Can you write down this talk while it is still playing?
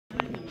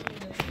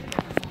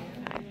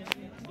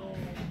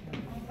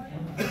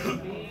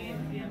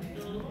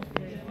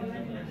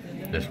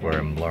This where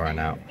I'm blurring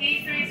out.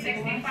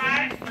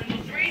 E365, window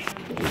 3.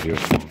 With your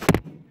phone.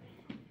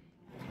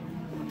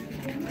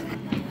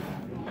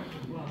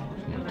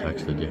 Someone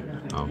texted you.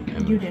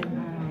 Emma. You did.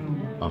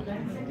 Oh,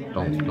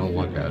 don't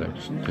look at it.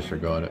 Just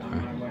disregard it.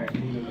 Right?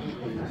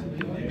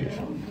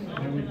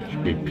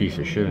 Big piece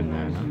of shit in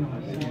there.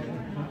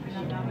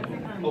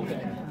 Huh? Okay.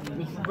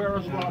 Ms.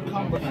 Rivera's gonna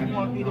come, but she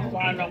wants me to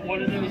find out what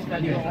it is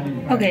that you're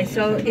on. Okay,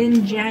 so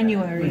in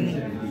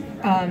January,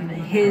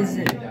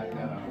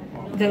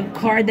 the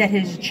card that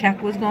his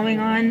check was going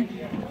on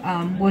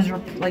was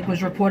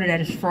reported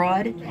as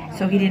fraud,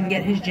 so he didn't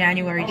get his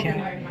January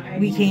check.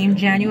 We came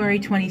January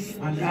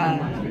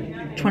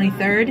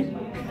 23rd,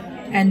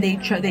 and they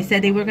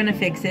said they were going to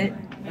fix it,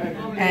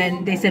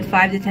 and they said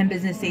 5 to 10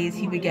 business days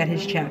he would get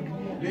his check.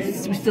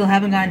 We still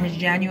haven't gotten his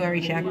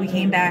January check. We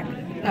came back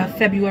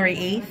February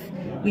 8th.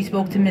 We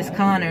spoke to Miss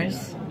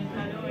Connors.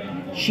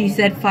 She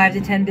said 5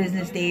 to 10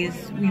 business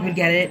days we would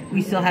get it.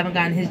 We still haven't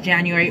gotten his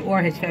January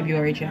or his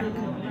February check.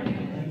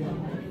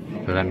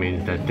 So that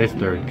means that this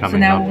third coming up. So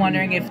now we're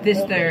wondering if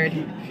this third.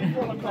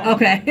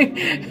 Okay.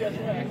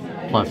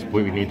 Plus,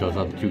 we need those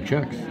other 2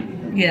 checks.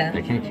 Yeah.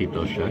 They can't keep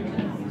those checks.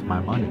 It's my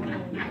money.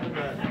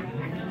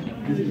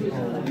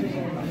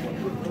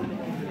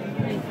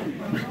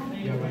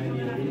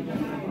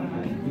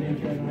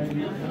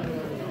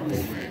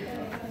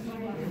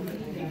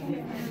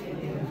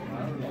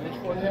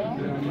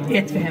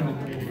 It's for him.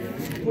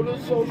 Put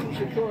his social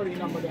security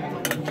number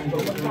down. So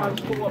let's try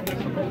to pull up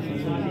information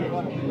so you'll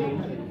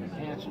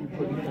answer you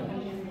pretty fast.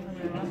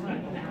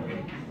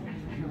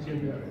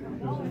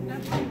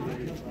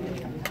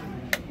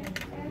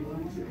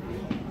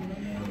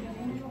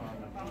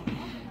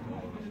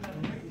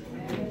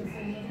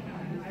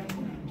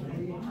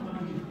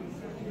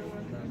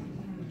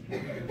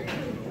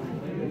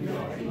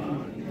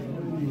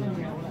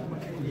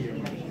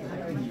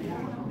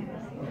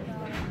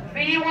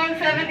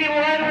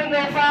 B171,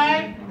 window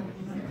 5.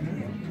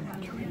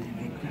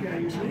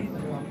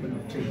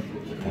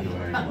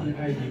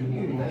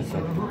 It's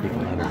like the big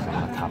letters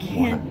on the top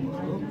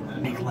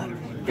one. Big letters.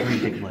 Very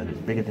big letters.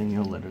 Bigger than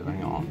your letters on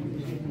your own.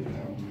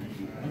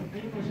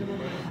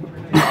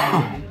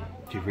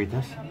 Did you read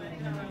this?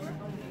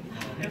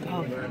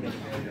 Oh.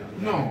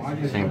 No, I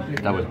just... Same.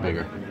 That was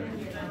bigger.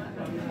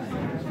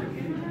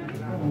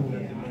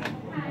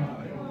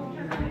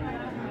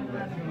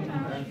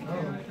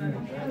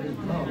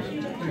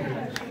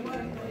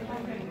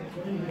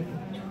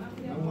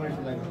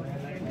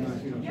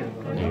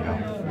 There you go.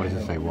 What does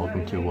it say?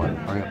 Welcome to what?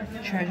 Hurry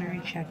up.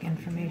 Treasury check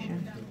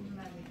information.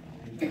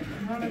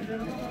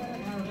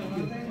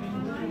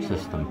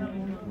 System.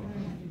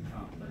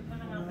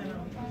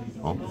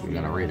 Oh, you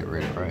gotta read it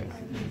right.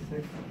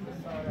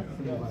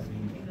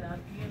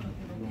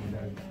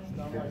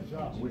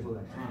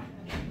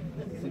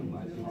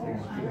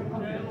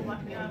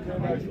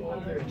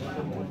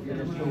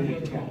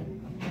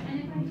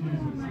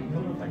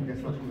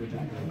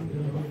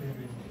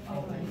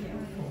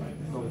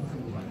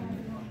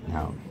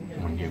 Now,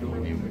 when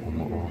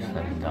we're all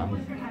said and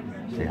done,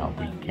 say I'll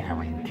be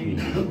guaranteed.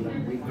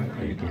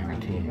 Are you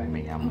guaranteeing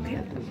me I'm gonna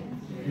get this?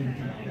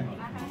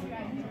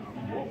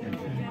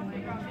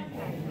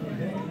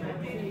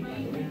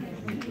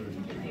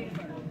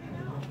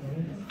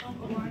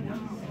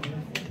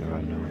 There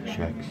are no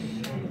checks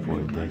for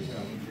this.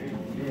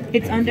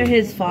 It's under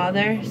his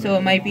father, so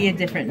it might be a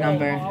different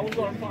number.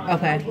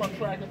 Okay.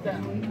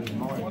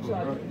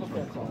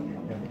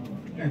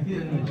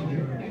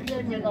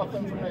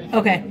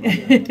 Okay.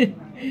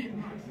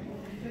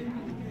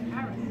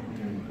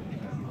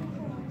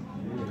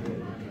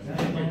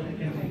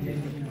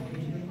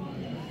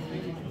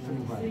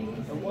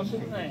 What's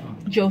his name?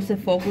 Joseph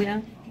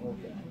Foglia.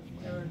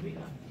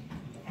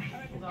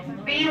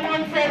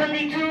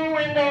 B172,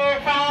 window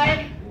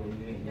 5.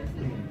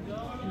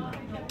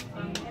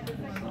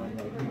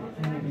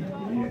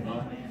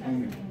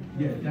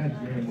 Yeah, thanks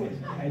very much.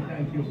 I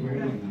thank you very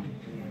much.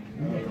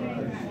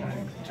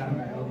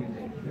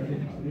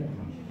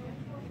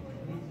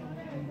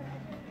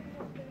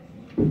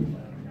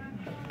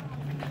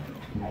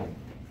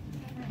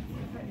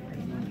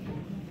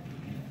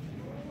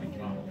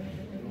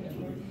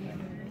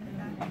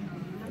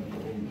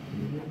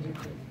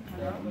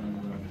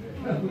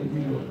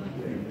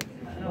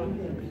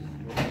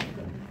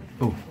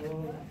 Oh.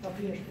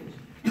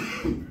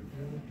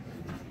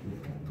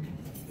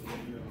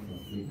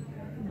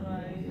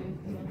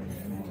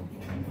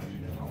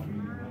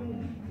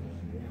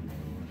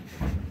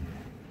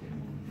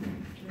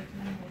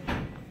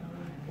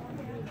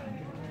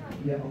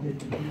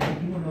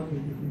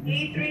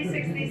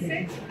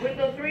 E366,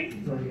 window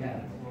 3. So yeah,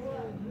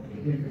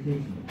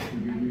 identification.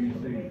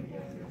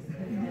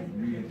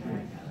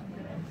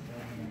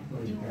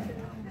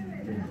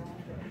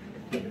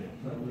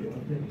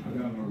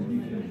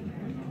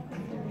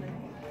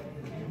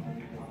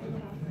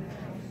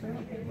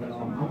 But I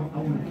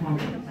want to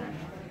count.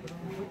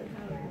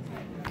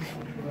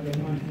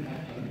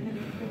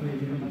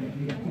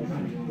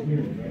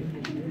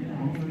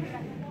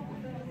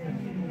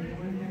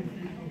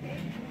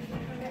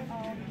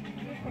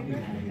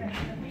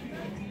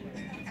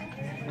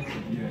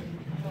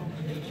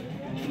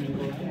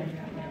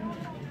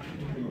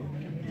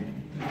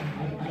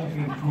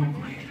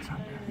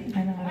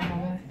 I know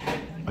why.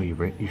 Oh, you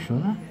read? You saw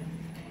that?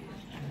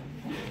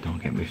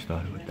 Don't get me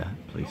started with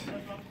that, please.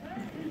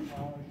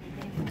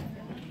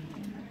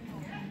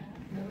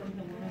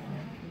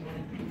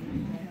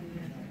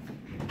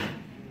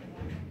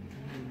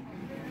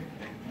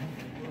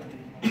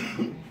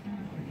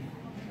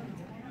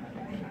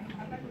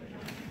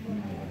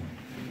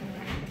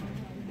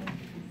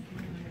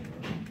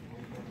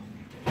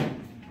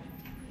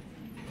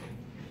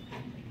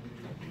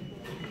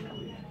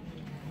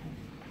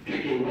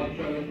 Ticket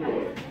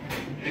 174.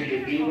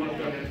 Ticket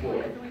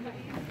E174.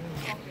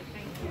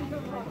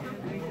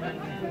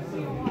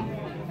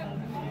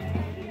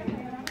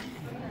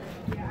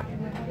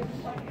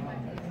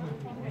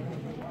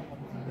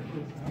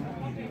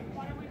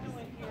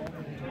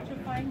 Did you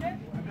find it?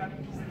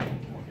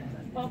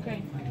 Okay.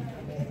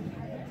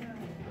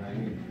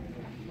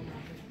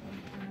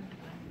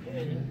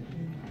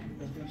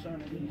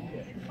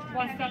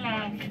 What's the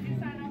last?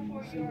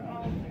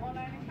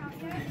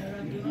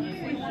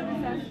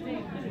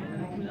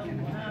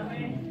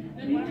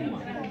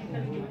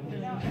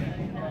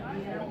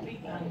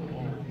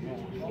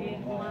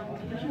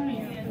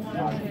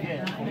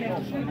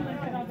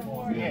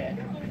 Yeah.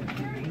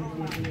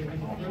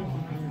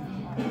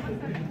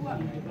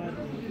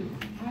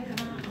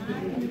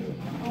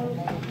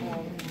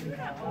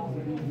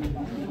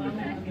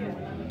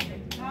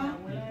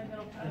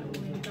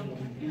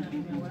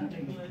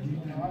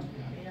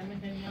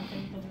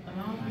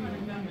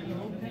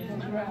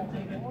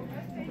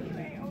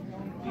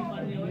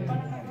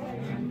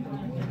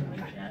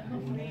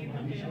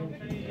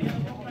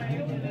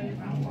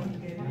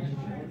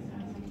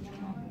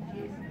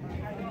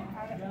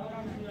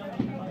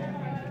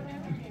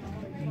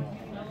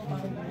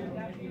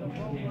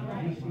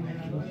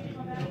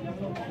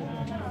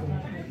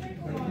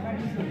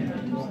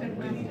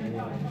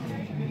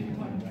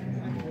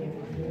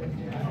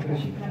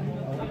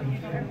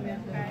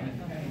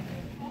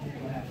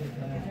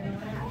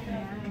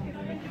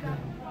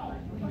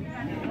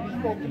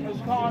 Spoke to Ms.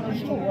 Connors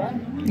too, right?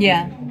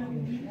 Yeah.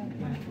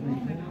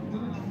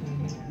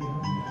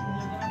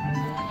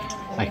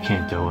 I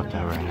can't deal with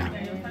that right now.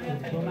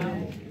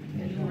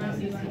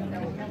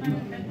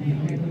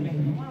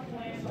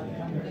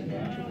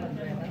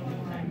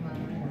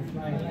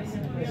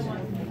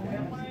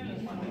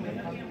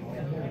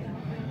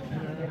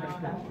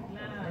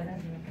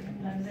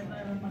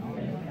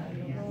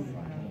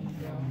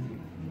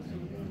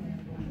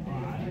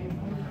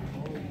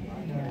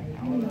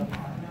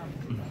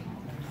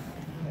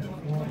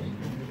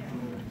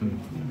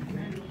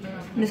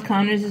 Ms.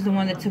 Connors is the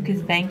one that took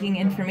his banking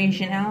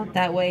information out.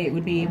 That way it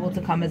would be able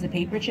to come as a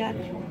paper check.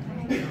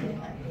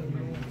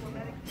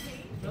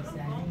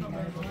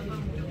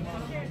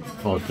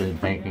 Well, the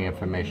banking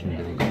information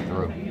didn't go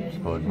through,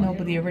 supposedly. No,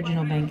 but the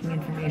original banking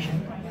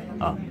information.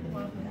 Oh.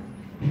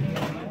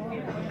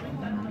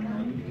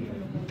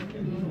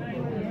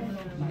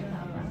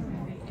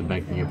 The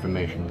banking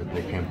information that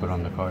they can't put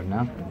on the card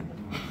now?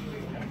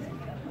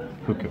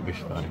 Who could be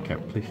started?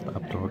 Cat, please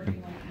stop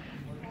talking.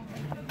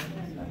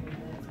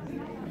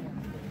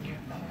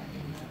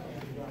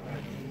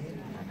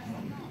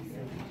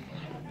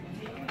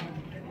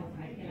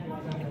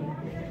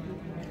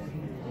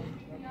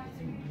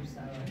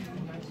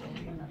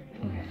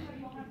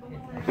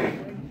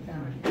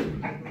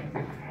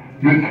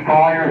 Ms.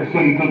 Fryer,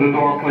 send to the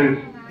door, please.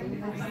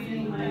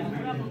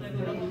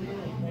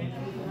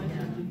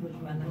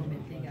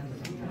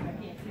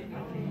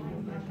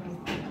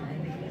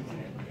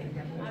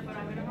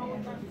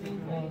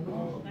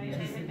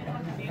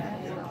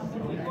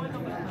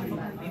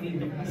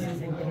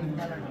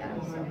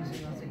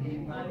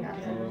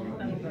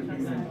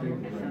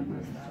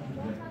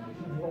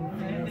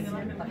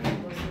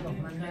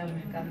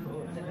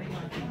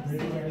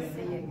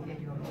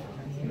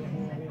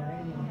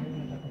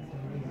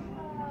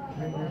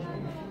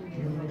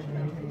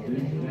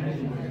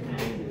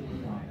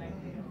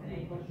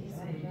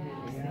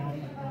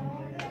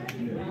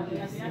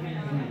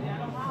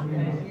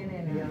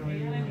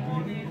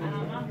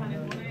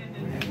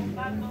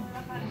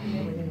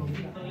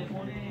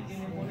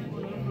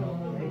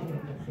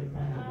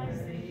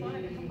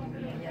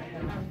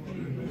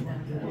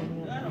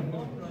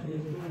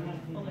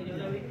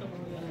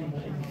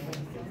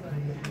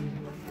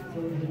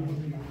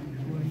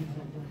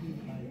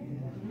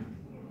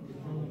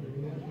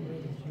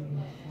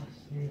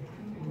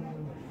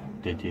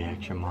 Did you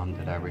ask your mom,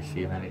 did I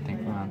receive anything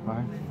from that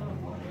card?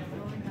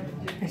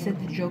 I said,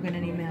 did Joe get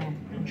any mail?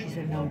 And she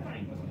said no.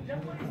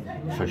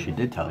 So she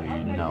did tell you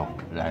no,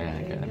 that I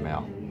didn't get a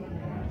mail.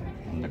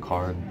 And the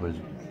card was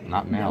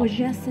not It mailed was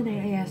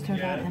yesterday I asked her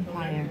about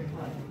Empire.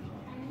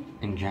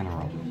 in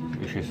general.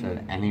 You should have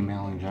said any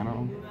mail in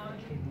general.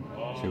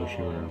 See what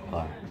she would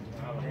reply.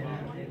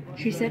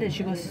 She said it.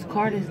 She goes, the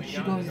card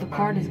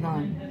is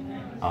gone.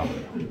 Oh.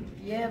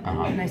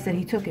 And I said,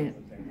 he took it.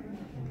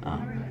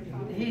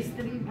 He's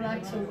 3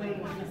 blocks away.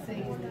 He's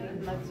saying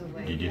 3 blocks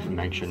away. Did you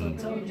mention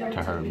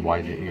to her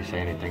why didn't you say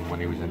anything when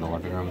he was in the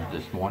living room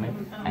this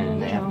morning and in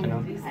the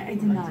afternoon? I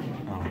did not.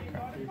 Oh,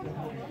 okay.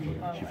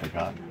 She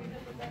forgot.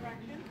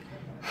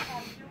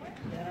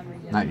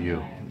 Not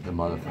you. The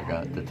mother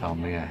forgot to tell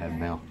me I had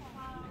mail.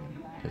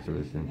 Because it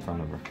was in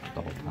front of her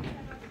the whole time.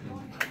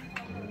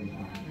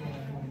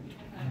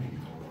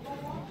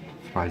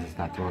 Surprised it's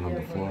not thrown on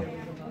the floor.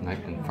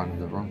 Right in front of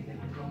the room.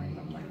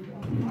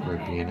 For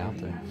it being out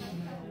there.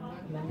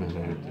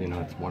 And, you know,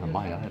 it's one of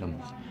my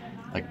items.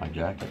 Like my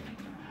jacket.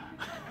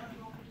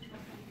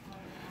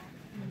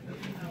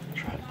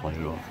 Try to play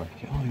it off like,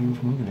 oh, he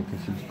was moving it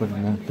because he was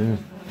putting that there.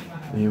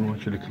 They didn't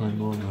want you to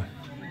climb over.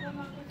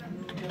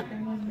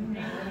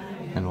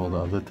 And all the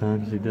other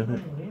times he did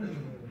it.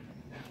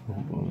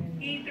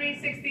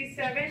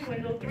 E367,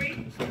 window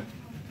 3.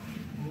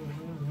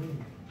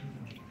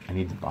 I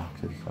need the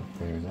boxes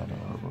upstairs out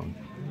of our room,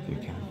 if you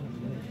can.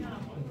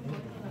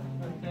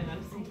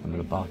 Remember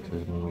the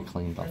boxes when we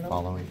cleaned the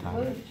following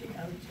time?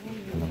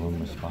 And the room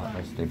was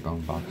spotless. They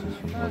brought boxes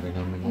from the living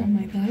room in Oh there.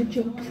 my God,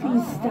 Joe,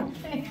 please stop.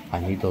 I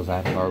need those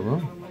out of our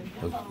room.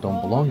 Those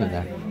don't belong in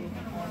there.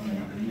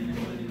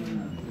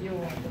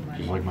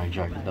 Just like my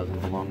jacket doesn't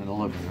belong in the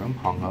living room,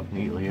 hung up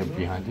neatly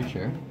behind the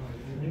chair.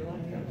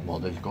 Well,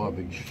 there's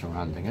garbage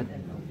surrounding it,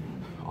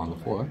 on the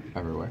floor,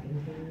 everywhere.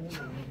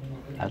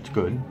 That's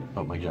good,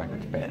 but my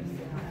jacket's bad.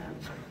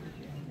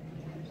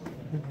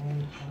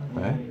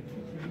 Right?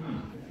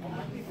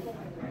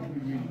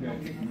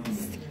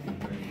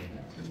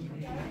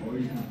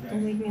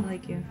 Don't make me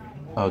like you.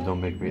 Oh,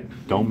 don't make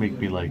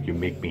me like you,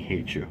 make me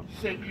hate you.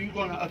 Sit, you're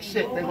gonna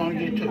sit, they're gonna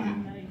get to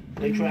you.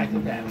 They track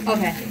it down.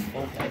 Okay.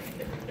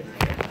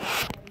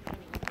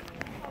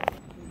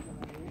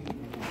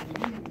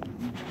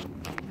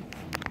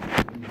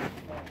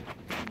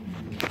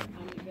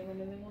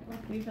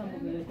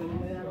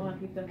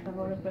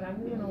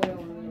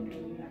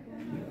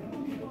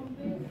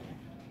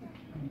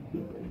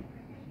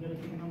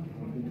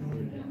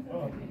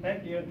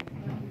 Thank you.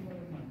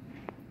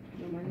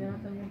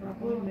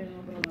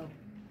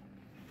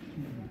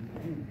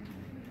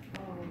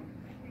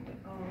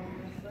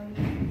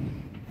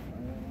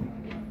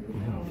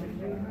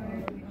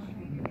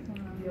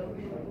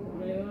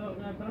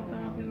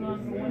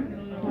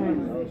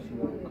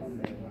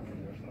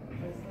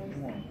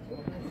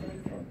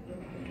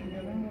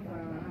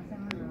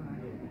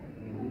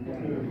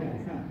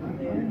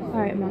 All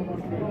right,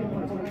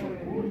 Mom.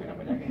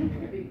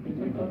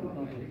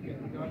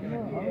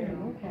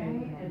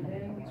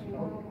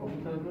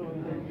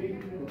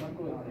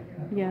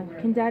 Yeah.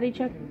 Can Daddy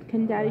check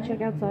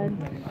outside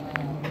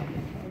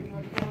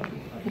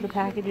for the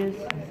packages?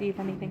 See if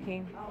anything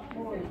came.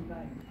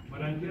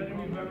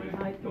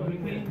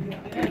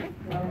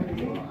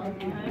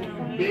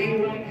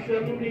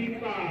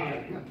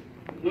 B175.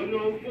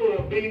 Window 4,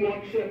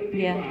 B175.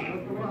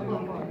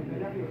 Yeah.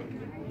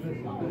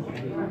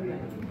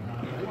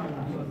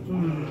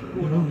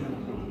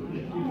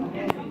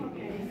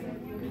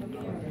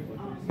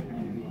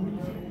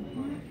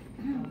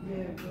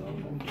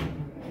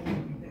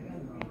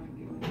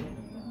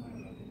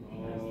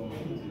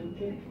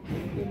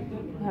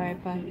 All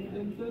right, bye. All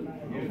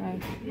right,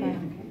 bye.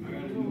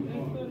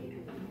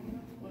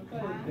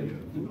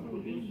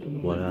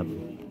 What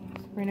happened?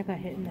 Sabrina got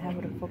hit in the head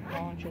with a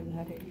football and she has a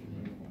headache.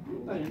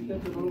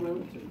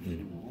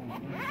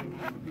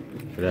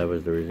 So that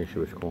was the reason she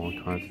was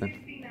calling constant?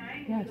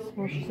 Yes,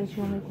 well, she said she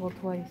only called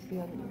twice.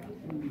 The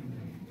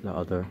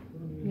other?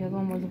 The other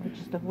one was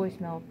just a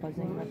voicemail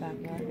buzzing in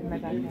my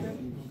backyard.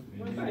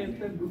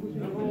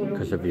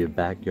 Because of your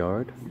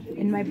backyard?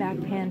 In my back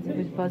pans, it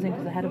was buzzing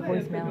because I had a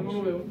voicemail.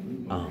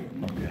 Oh,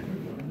 okay.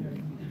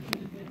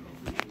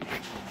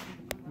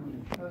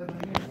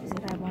 She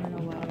said, I want to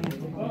know why we have to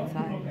go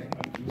inside.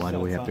 Why do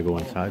we have to go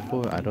inside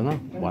for? I don't know.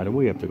 Why do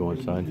we have to go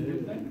inside?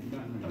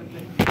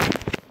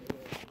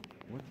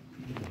 What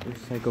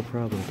psycho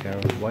problem,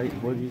 Carol? What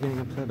are you getting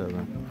upset over?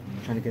 I'm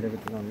trying to get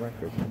everything on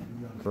record.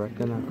 Correct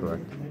or not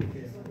correct?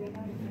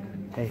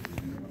 Hey.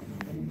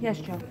 Yes,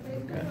 Joe.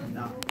 Okay.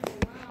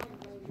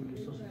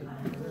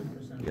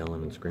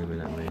 Yelling and screaming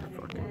at me.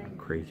 Fucking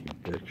crazy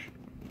bitch.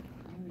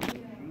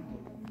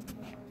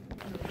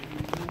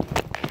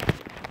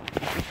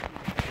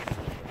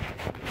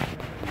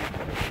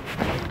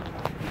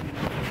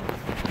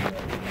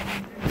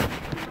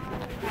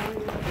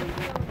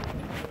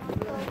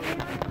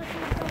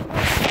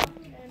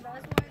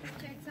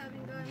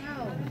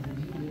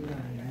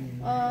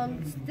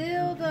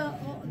 Still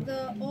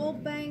the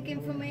old bank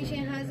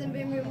information hasn't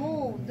been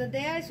removed. The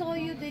day I saw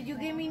you, did you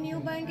give me new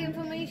bank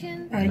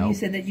information? You Nope.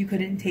 said that you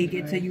couldn't take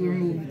it, so you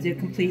removed it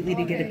completely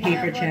to get a Okay,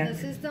 paper yeah, check. but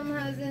the system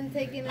hasn't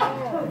taken it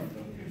off.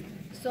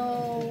 So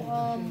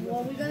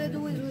what we're gonna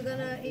do is we're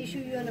gonna issue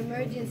you an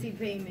emergency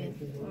payment,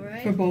 all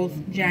right? For both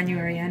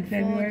January and For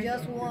February?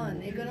 just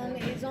one.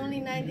 It's only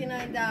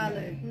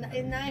 $99.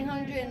 It's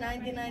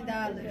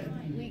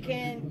 $999. We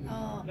can't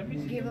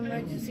give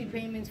emergency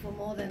payments for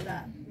more than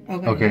that.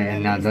 Okay. Okay,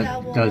 and now At least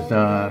that will does hold you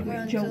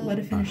over Joe, until- let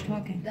her finish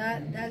talking.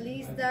 That at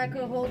least that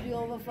could hold you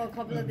over for a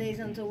couple of days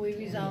until we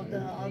resolve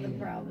the other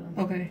problem.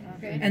 Okay.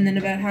 Okay. And then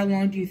about how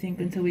long do you think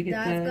until we get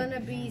That's the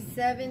gonna be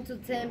 7 to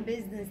 10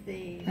 business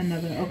days.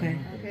 another? Okay.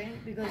 Okay,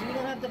 because you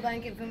don't have the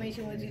bank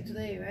information with you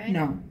today, right?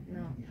 No.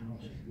 No.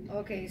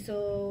 Okay,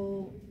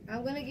 so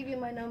I'm gonna give you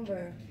my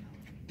number.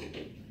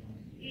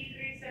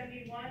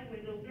 E371,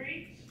 window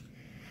 3.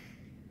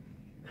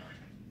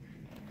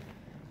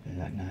 Is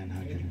that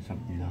 $900 and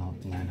something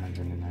dollars,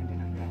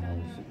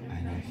 $999,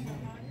 and I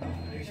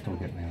still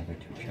get my other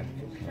 2 checks.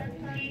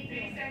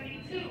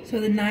 E372. So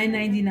the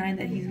 $9.99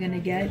 that he's gonna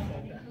get,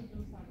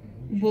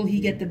 will he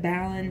get the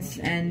balance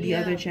and the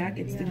other Yeah. check?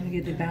 It's still gonna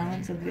get the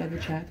balance of the other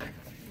check.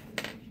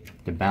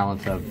 The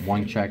balance of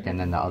 1 check and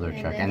then the other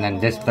And check, then and the then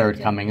this whole third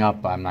check. coming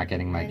up, I'm not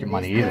getting my And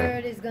money this either.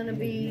 third is gonna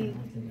be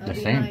The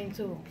same. behind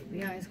too,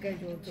 behind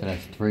schedule too. So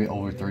that's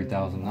over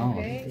 $3,000.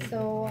 Okay,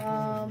 so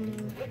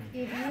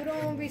if you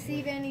don't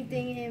receive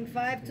anything in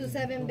 5 to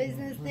 7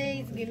 business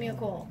days, give me a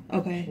call.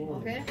 Okay.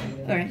 Okay?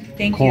 All right.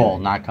 Thank Call,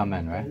 you. not come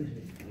in, right?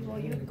 Well,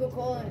 you could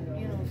call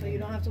and so you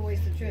don't have to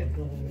waste the trip.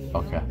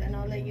 Okay. Then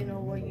I'll let you know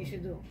what you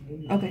should do.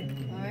 Okay.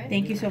 All right?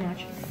 Thank you so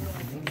much.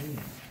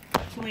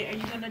 So wait, are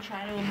you gonna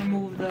try to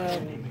remove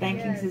the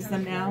banking Yes, system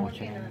I'm now,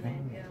 working on it,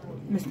 yeah.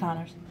 Miss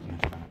Connors?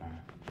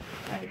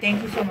 All right.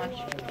 Thank you so much.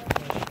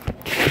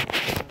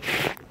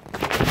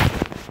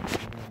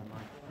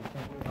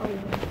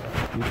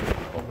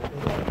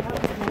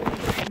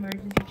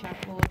 Emergency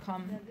check will it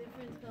come? The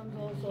difference comes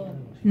also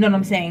No,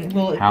 I'm saying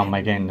will it How am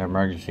I getting the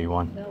emergency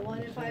one? the 1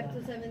 in 5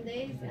 to 7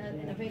 days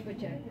and a paper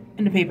check.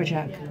 in the paper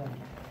check?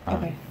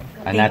 Okay.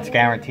 And that's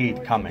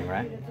guaranteed coming,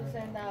 right? To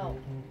send out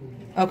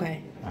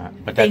Okay.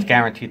 But that's Thank you.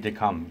 guaranteed to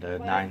come, the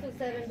 5 9. to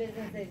 7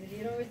 business days. If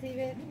you don't receive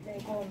it,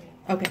 then call me.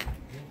 Okay.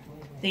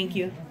 Thank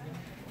you.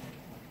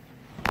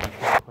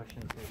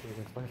 Questions they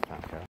gave us last time, Carol?